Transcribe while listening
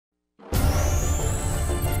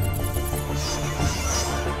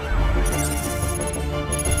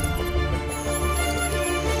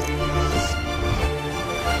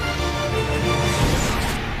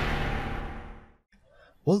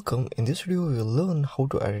Welcome. In this video we will learn how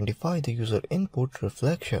to identify the user input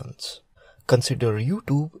reflections. Consider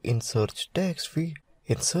YouTube in search text field.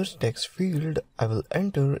 In search text field, I will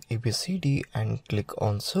enter ABCD and click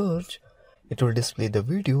on search. It will display the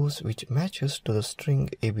videos which matches to the string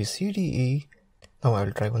ABCDE. Now I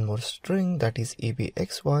will try one more string, that is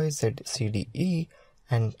ABXYZCDE,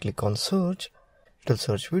 and click on search. It will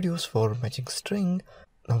search videos for matching string.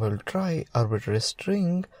 Now I will try arbitrary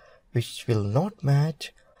string which will not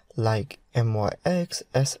match, like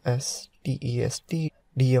MYXSSTEST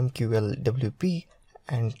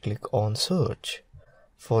and click on search.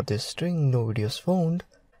 For this string, no videos found.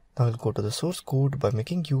 Now I'll go to the source code by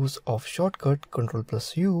making use of shortcut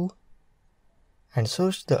Ctrl+U and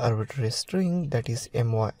search the arbitrary string, that is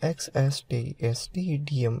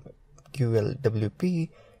MYXSTESTDMQLWP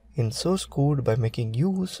in source code by making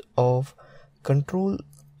use of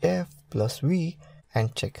Ctrl+F+V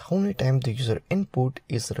and check how many times the user input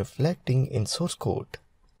is reflecting in source code.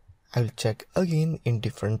 I will check again in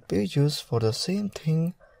different pages for the same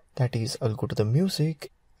thing, that is I'll go to the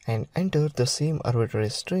music and enter the same arbitrary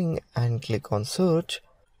string and click on search,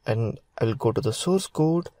 and I'll go to the source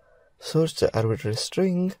code, search the arbitrary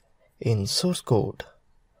string in source code.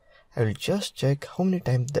 I will just check how many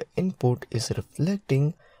times the input is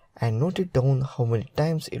reflecting and note it down how many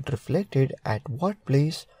times it reflected at what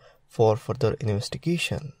place for further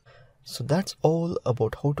investigation. So that's all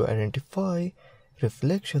about how to identify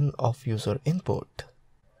reflection of user input.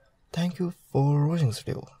 Thank you for watching this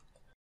video.